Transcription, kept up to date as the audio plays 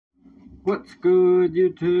What's good,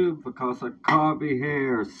 YouTube? Because of Cobby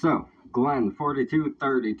here. So,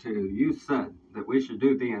 Glenn4232, you said that we should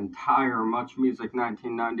do the entire Muchmusic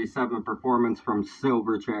 1997 performance from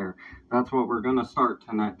Silverchair. That's what we're going to start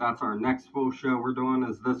tonight. That's our next full show we're doing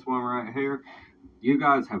is this one right here. You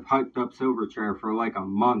guys have hyped up Silverchair for like a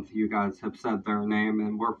month. You guys have said their name,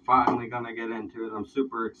 and we're finally going to get into it. I'm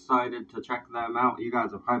super excited to check them out. You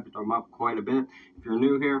guys have hyped them up quite a bit. If you're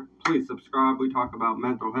new here, please subscribe. We talk about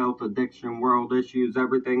mental health, addiction, world issues,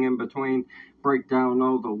 everything in between. Break down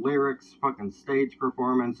all the lyrics, fucking stage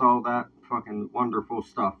performance, all that fucking wonderful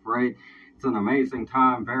stuff, right? It's an amazing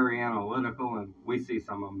time, very analytical, and we see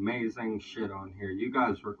some amazing shit on here. You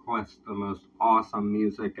guys request the most awesome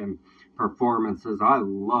music and performances. I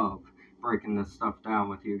love breaking this stuff down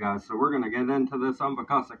with you guys. So we're going to get into this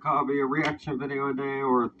Unbekasa Cobby, a reaction video a day,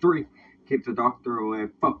 or 3. Keep the doctor away.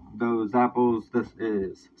 Fuck those apples. This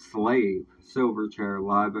is Slave, Silverchair,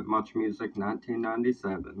 live at Muchmusic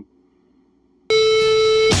 1997.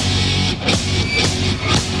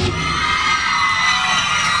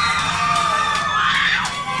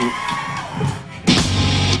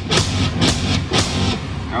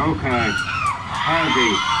 Okay.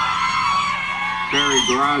 Heavy. Very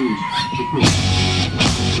grunge.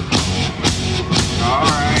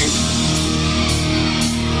 Alright.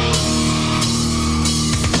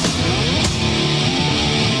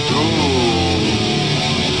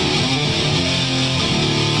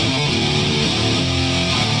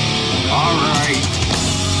 Alright.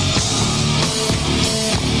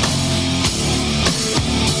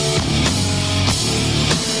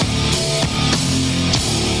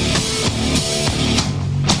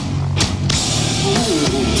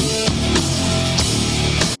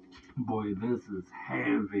 Boy, this is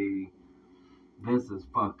heavy. This is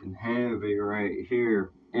fucking heavy right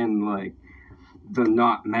here. In like the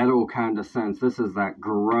not metal kind of sense. This is that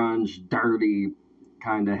grunge, dirty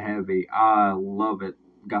kind of heavy. I love it.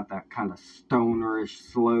 Got that kind of stonerish,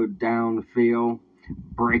 slowed down feel.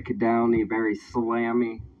 Breakdowny, very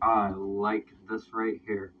slammy. I like this right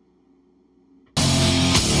here.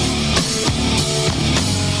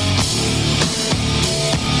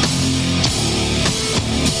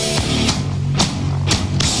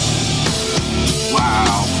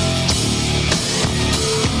 Wow.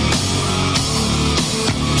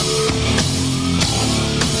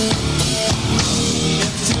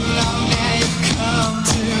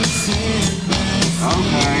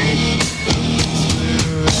 Okay.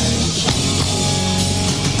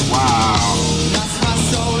 Wow. That's my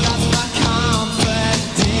soul, that's my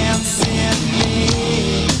confidence in me.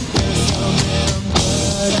 There's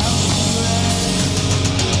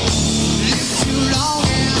no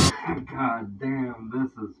word God damn,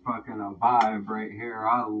 this is fucking a vibe right here.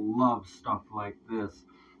 I love stuff like this.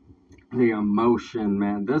 The emotion,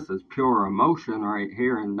 man. This is pure emotion right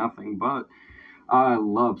here and nothing but. I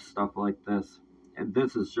love stuff like this.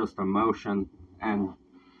 This is just emotion and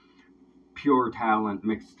pure talent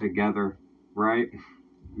mixed together, right?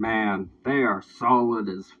 Man, they are solid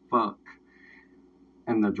as fuck.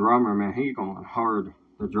 And the drummer, man, he going hard.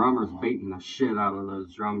 The drummer's beating the shit out of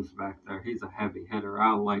those drums back there. He's a heavy hitter.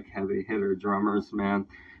 I like heavy hitter drummers, man.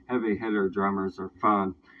 Heavy hitter drummers are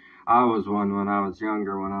fun. I was one when I was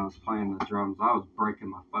younger, when I was playing the drums. I was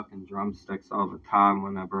breaking my fucking drumsticks all the time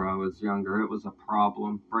whenever I was younger. It was a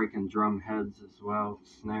problem. Breaking drum heads as well,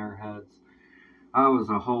 snare heads. I was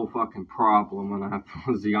a whole fucking problem when I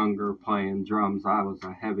was younger playing drums. I was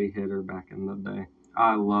a heavy hitter back in the day.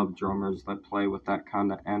 I love drummers that play with that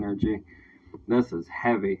kind of energy. This is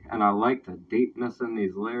heavy, and I like the deepness in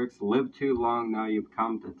these lyrics. Live too long, now you've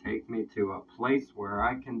come to take me to a place where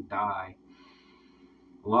I can die.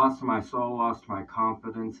 Lost my soul, lost my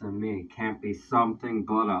confidence in me. Can't be something,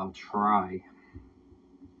 but I'll try.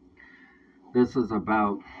 This is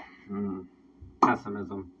about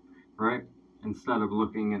pessimism, right? Instead of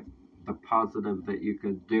looking at the positive that you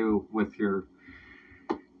could do with your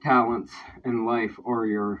talents in life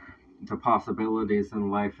or the possibilities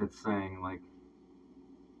in life, it's saying like,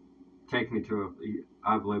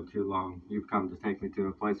 I've lived too long. You've come to take me to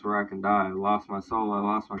a place where I can die. I lost my soul. I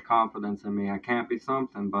lost my confidence in me. I can't be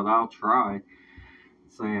something, but I'll try.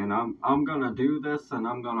 Saying I'm gonna do this and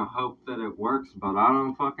I'm gonna hope that it works, but I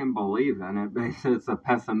don't fucking believe in it. It's a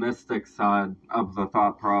pessimistic side of the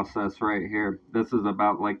thought process right here. This is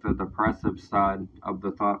about like the depressive side of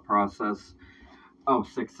the thought process of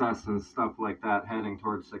success and stuff like that, heading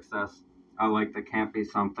towards success. I like the can't be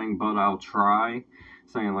something, but I'll try.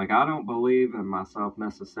 Saying like I don't believe in myself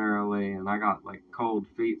necessarily, and I got like cold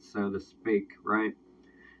feet, so to speak, right?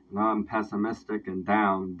 And I'm pessimistic and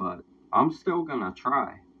down, but I'm still gonna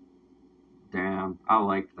try. Damn, I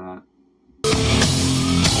like that.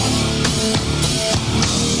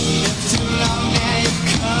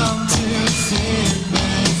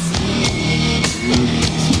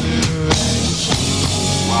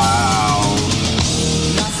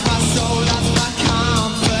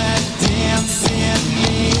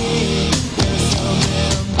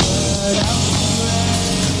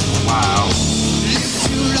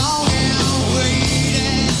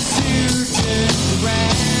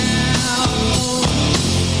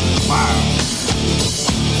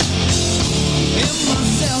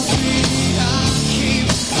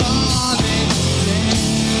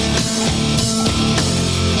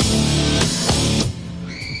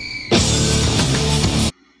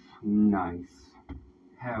 Nice.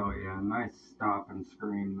 Hell yeah, nice stop and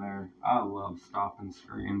scream there. I love stop and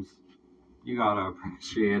screams. You gotta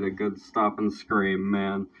appreciate a good stop and scream,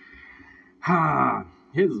 man. Ha!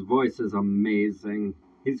 His voice is amazing.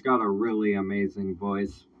 He's got a really amazing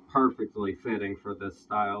voice, perfectly fitting for this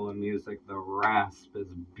style of music. The rasp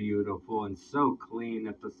is beautiful and so clean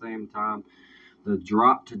at the same time. The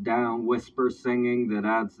dropped down whisper singing that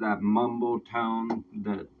adds that mumble tone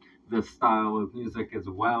that this style of music is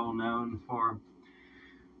well known for.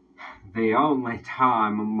 The only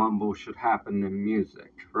time a mumble should happen in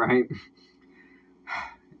music, right,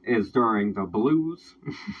 is during the blues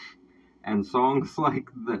and songs like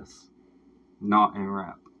this, not in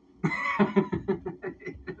rap.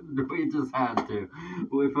 We just had to.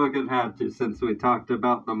 We fucking had to, since we talked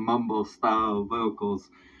about the mumble style vocals.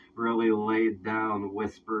 Really laid down,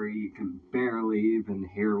 whispery. You can barely even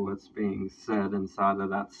hear what's being said inside of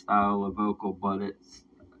that style of vocal, but it's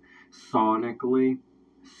sonically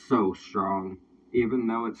so strong. Even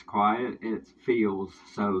though it's quiet, it feels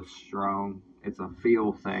so strong. It's a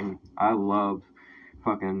feel thing. I love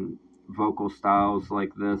fucking vocal styles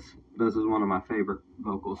like this. This is one of my favorite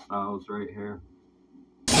vocal styles right here.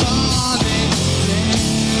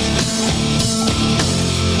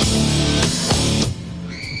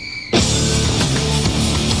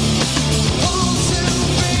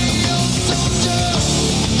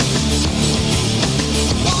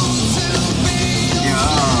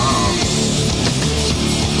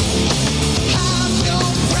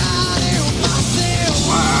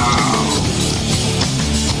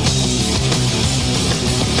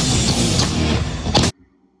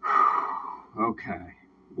 Okay.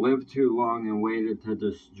 Lived too long and waited to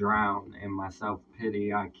just drown. In my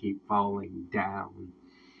self-pity, I keep falling down.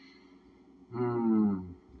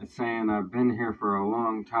 It's saying I've been here for a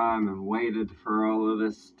long time and waited for all of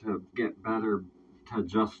this to get better, to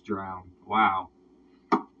just drown. Wow.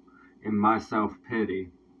 In my self-pity,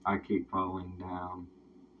 I keep falling down.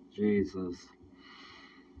 Jesus.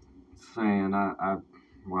 Saying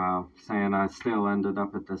saying I still ended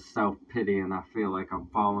up at this self-pity and I feel like I'm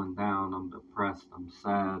falling down, I'm depressed, I'm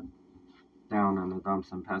sad, down in the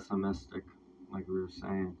dumps and pessimistic, like we were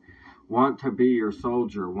saying. Want to be your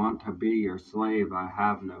soldier, want to be your slave, I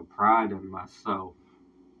have no pride in myself.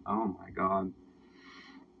 Oh my God.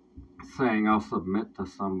 Saying I'll submit to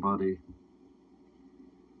somebody.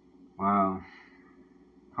 Wow.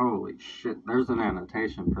 Holy shit, there's an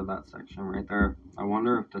annotation for that section right there. I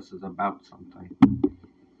wonder if this is about something.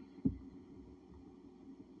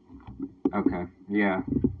 Okay, yeah.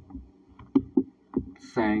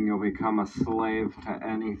 Saying you'll become a slave to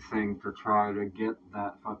anything to try to get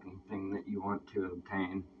that fucking thing that you want to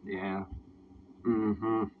obtain. Yeah.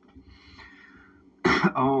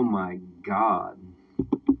 Oh my God.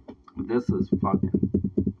 This is fucking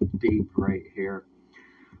deep right here.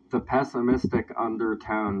 The pessimistic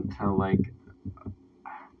undertone to like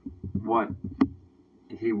what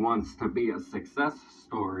he wants to be a success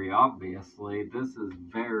story, obviously. This is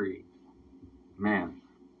very, man,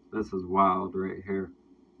 this is wild right here.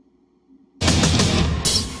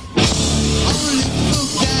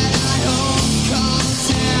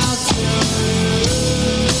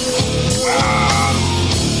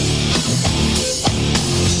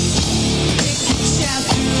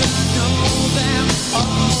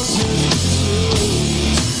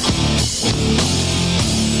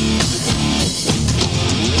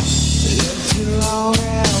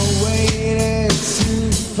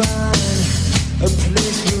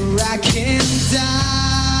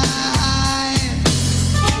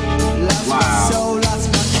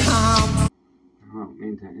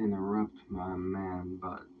 To interrupt my man,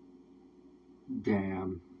 but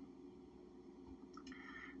damn,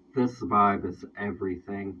 this vibe is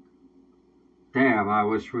everything. Damn, I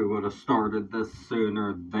wish we would have started this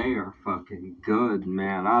sooner. They are fucking good,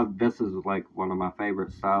 man. This is like one of my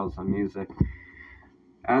favorite styles of music.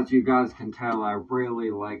 As you guys can tell, I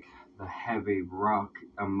really like the heavy rock,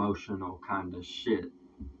 emotional kind of shit.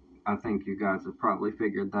 I think you guys have probably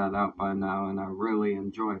figured that out by now, and I really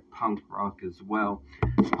enjoy punk rock as well.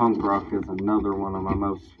 Punk rock is another one of my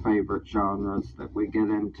most favorite genres that we get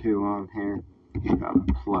into on here. You gotta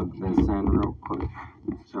plug this in real quick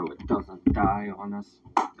so it doesn't die on us.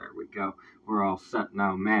 There we go. We're all set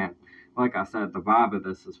now, man. Like I said, the vibe of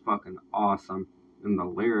this is fucking awesome. And the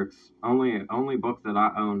lyrics, only book that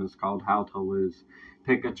I own is called How to Lose.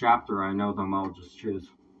 Pick a chapter, I know them all, just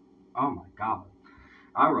choose. Oh my God.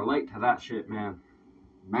 I relate to that shit, man.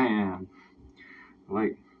 Man.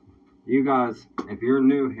 Like, you guys, if you're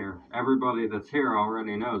new here, everybody that's here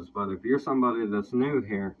already knows, but if you're somebody that's new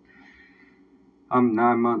here, I'm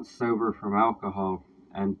 9 months sober from alcohol,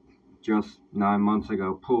 and just 9 months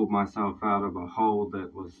ago pulled myself out of a hole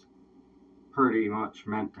that was pretty much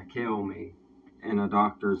meant to kill me. In a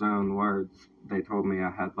doctor's own words, they told me I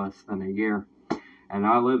had less than a year. And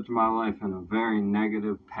I lived my life in a very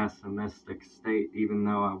negative, pessimistic state. Even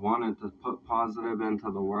though I wanted to put positive into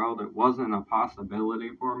the world, it wasn't a possibility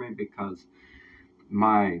for me because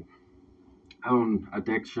my own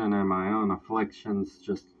addiction and my own afflictions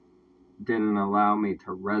just didn't allow me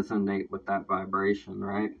to resonate with that vibration,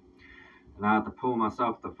 right? And I had to pull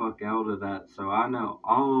myself the fuck out of that. So I know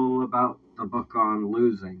all about the book on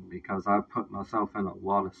losing because I've put myself in a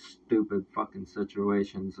lot of stupid fucking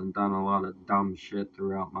situations and done a lot of dumb shit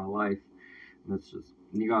throughout my life. And it's just,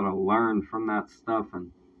 you gotta learn from that stuff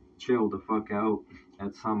and chill the fuck out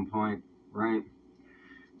at some point, right?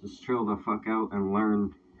 Just chill the fuck out and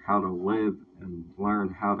learn how to live and learn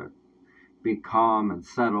how to be calm and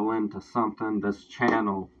settle into something. This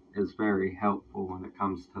channel is very helpful when it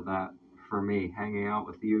comes to that. For me, hanging out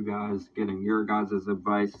with you guys, getting your guys'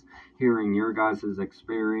 advice, hearing your guys'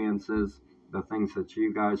 experiences, the things that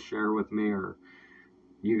you guys share with me, or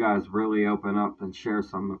you guys really open up and share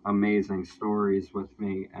some amazing stories with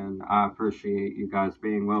me, and I appreciate you guys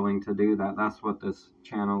being willing to do that. That's what this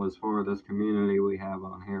channel is for. This community we have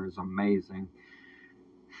on here is amazing.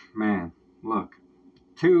 Man, look,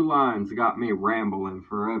 2 lines got me rambling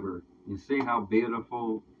forever. You see how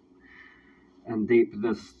beautiful and deep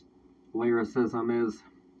this lyricism is?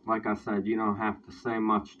 Like I said, you don't have to say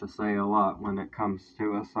much to say a lot when it comes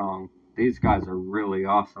to a song. These guys are really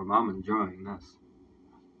awesome. I'm enjoying this.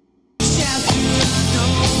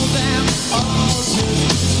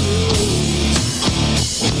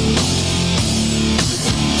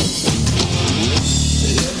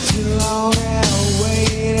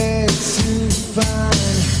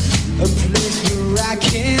 A place where I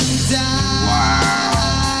can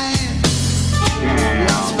die. Yeah.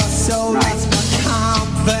 Lost my soul, Nice. lost my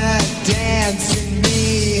confidence in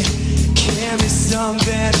me. Give me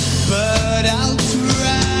something, but I'll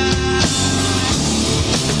try.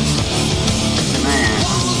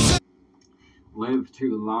 Man. Lived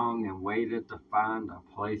too long and waited to find a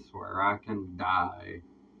place where I can die.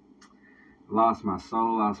 Lost my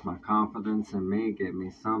soul, lost my confidence in me. Give me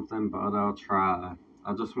something, but I'll try.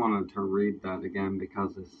 I just wanted to read that again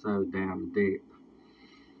because it's so damn deep.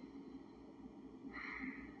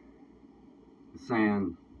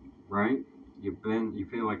 Saying, right? You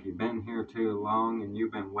feel like you've been here too long and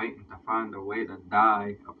you've been waiting to find a way to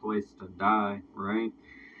die, a place to die, right?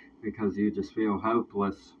 Because you just feel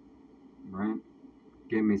hopeless, right?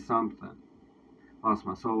 Give me something. Lost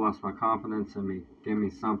my soul, lost my confidence in me. Give me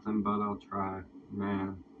something, but I'll try.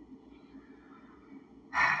 Man.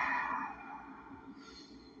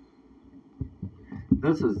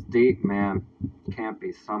 This is deep, man. Can't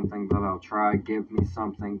be something, but I'll try. Give me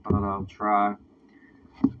something, but I'll try.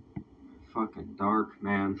 Fucking dark,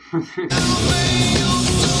 man.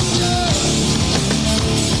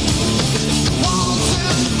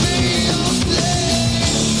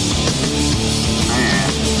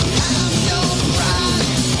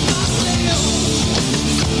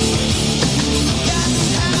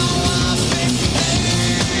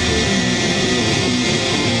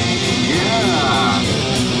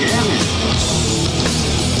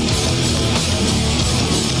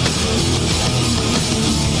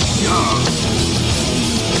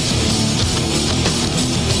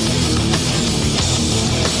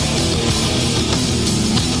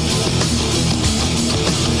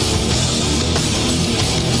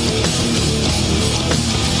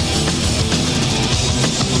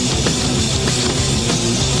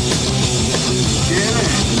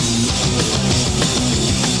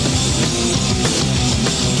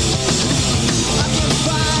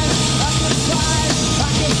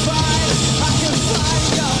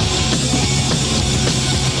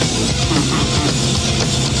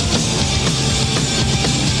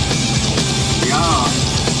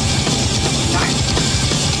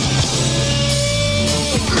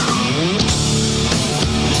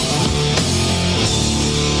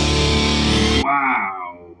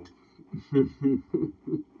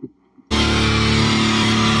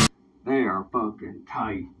 They are fucking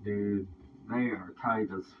tight, dude. They are tight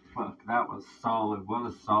as fuck. That was solid. What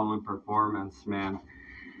a solid performance, man.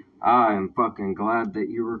 I am fucking glad that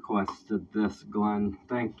you requested this, Glenn.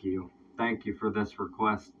 Thank you. Thank you for this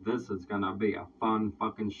request. This is gonna be a fun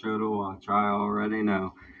fucking show to watch. I already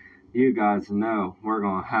know. You guys know we're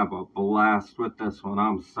gonna have a blast with this one.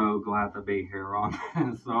 I'm so glad to be here on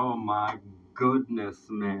this. Oh my goodness,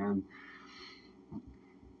 man.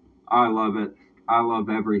 I love it. I love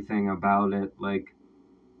everything about it. Like,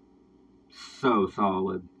 so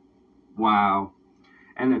solid. Wow.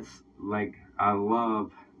 And it's like, I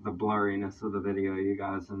love the blurriness of the video. You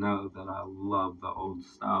guys know that I love the old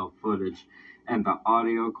style footage. And the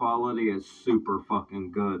audio quality is super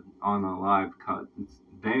fucking good on a live cut.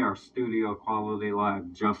 They are studio quality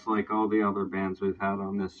live, just like all the other bands we've had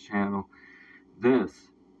on this channel. This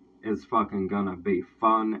is fucking gonna be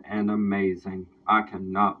fun and amazing. I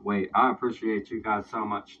cannot wait. I appreciate you guys so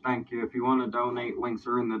much. Thank you. If you want to donate, links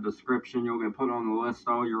are in the description. You'll get put on the list.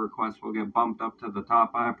 All your requests will get bumped up to the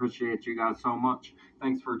top. I appreciate you guys so much.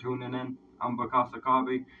 Thanks for tuning in. I'm Bakasa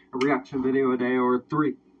Kabi. A reaction video a day or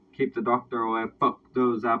 3. Keep the doctor away. Fuck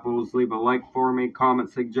those apples. Leave a like for me. Comment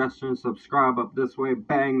suggestions. Subscribe up this way.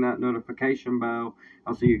 Bang that notification bell.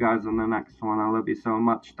 I'll see you guys in the next one. I love you so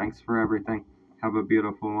much. Thanks for everything. Have a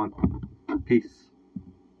beautiful one. Peace.